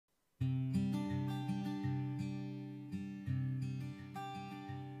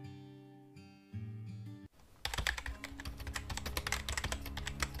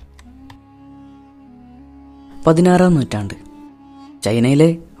16-ാം നൂറ്റാണ്ട്. ചൈനയിലെ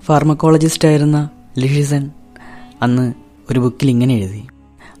ഫാർമക്കോളജിസ്റ്റായിരുന്ന ലിഷിസൻ അന്ന് ഒരു ബുക്കിൽ ഇങ്ങനെ എഴുതി: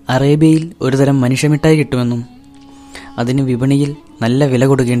 അറേബ്യയിൽ ഒരുതരം മനുഷ്യമിഠായി കിട്ടുമെന്നും അതിന് വിപണിയിൽ നല്ല വില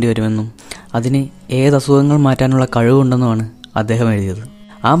കൊടുക്കേണ്ടി വരുമെന്നും അതിന് ഏതസുഖങ്ങൾ മാറ്റാനുള്ള കഴിവുണ്ടെന്നുമാണ് അദ്ദേഹം എഴുതിയത്.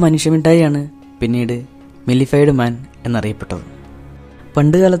 ആ മനുഷ്യമിഠായിയാണ് പിന്നീട് മെല്ലിഫൈഡ് മാൻ എന്നറിയപ്പെട്ടത്.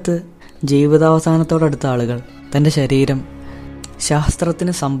 പണ്ടുകാലത്ത് ജീവിതാവസാനത്തോടടുത്ത ആളുകൾ തൻ്റെ ശരീരം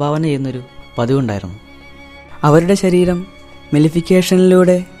ശാസ്ത്രത്തിന് സംഭാവന ചെയ്യുന്നൊരു പതിവുണ്ടായിരുന്നു. അവരുടെ ശരീരം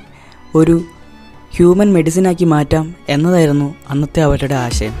മെലിഫിക്കേഷനിലൂടെ ഒരു ഹ്യൂമൻ മെഡിസിനാക്കി മാറ്റാം എന്നതായിരുന്നു അന്നത്തെ അവരുടെ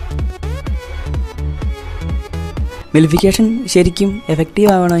ആശയം. മെലിഫിക്കേഷൻ ശരിക്കും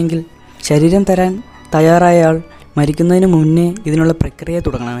എഫക്റ്റീവ് ആവണമെങ്കിൽ ശരീരം തരാൻ തയ്യാറായ ആൾ മരിക്കുന്നതിന് മുന്നേ ഇതിനുള്ള പ്രക്രിയ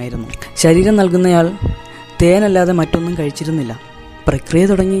തുടങ്ങണമായിരുന്നു. ശരീരം നൽകുന്നയാൾ തേനല്ലാതെ മറ്റൊന്നും കഴിച്ചിരുന്നില്ല. പ്രക്രിയ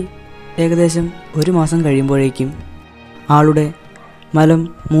തുടങ്ങി ഏകദേശം 1 മാസം കഴിയുമ്പോഴേക്കും ആളുടെ മലം,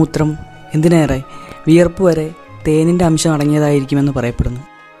 മൂത്രം, എന്തിനേറെ വിയർപ്പ് വരെ തേനിൻ്റെ അംശം അടങ്ങിയതായിരിക്കുമെന്ന് പറയപ്പെടുന്നു.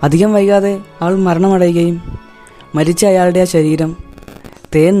 അധികം വൈകാതെ ആൾ മരണമടയുകയും മരിച്ച അയാളുടെ ആ ശരീരം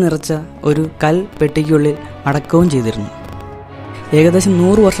തേൻ നിറച്ച ഒരു പെട്ടിക്കുള്ളിൽ അടക്കവും ചെയ്തിരുന്നു. ഏകദേശം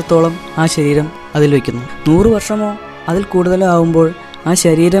 100 വർഷത്തോളം ആ ശരീരം അതിൽ വയ്ക്കുന്നു. 100 വർഷമോ അതിൽ കൂടുതലോ ആവുമ്പോൾ ആ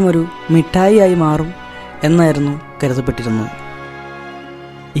ശരീരം ഒരു മിഠായി ആയി മാറും എന്നായിരുന്നു കരുതപ്പെട്ടിരുന്നത്.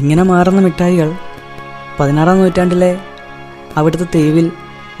 ഇങ്ങനെ മാറുന്ന മിഠായികൾ 16-ാം നൂറ്റാണ്ടിലെ അവിടുത്തെ തെരുവിൽ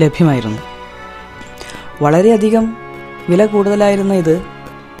ലഭ്യമായിരുന്നു. വളരെയധികം വില കൂടുതലായിരുന്ന ഇത്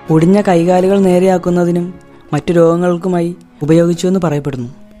ഒടിഞ്ഞ കൈകാലുകൾ നേരെയാക്കുന്നതിനും മറ്റു രോഗങ്ങൾക്കുമായി ഉപയോഗിച്ചുവെന്ന് പറയപ്പെടുന്നു.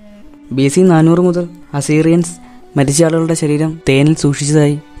 BC 400 മുതൽ അസീറിയൻസ് മരിച്ചയാളുകളുടെ ശരീരം തേനിൽ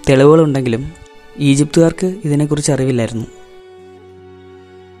സൂക്ഷിച്ചതായി തെളിവുകളുണ്ടെങ്കിലും ഈജിപ്തുകാർക്ക് ഇതിനെക്കുറിച്ച് അറിവില്ലായിരുന്നു.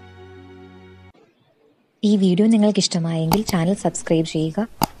 ഈ വീഡിയോ നിങ്ങൾക്ക് ഇഷ്ടമായെങ്കിൽ ചാനൽ സബ്സ്ക്രൈബ് ചെയ്യുക.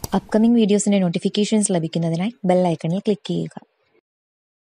 അപ്കമിംഗ് വീഡിയോസിന്റെ നോട്ടിഫിക്കേഷൻസ് ലഭിക്കുന്നതിനായി ബെൽ ഐക്കണിൽ ക്ലിക്ക് ചെയ്യുക.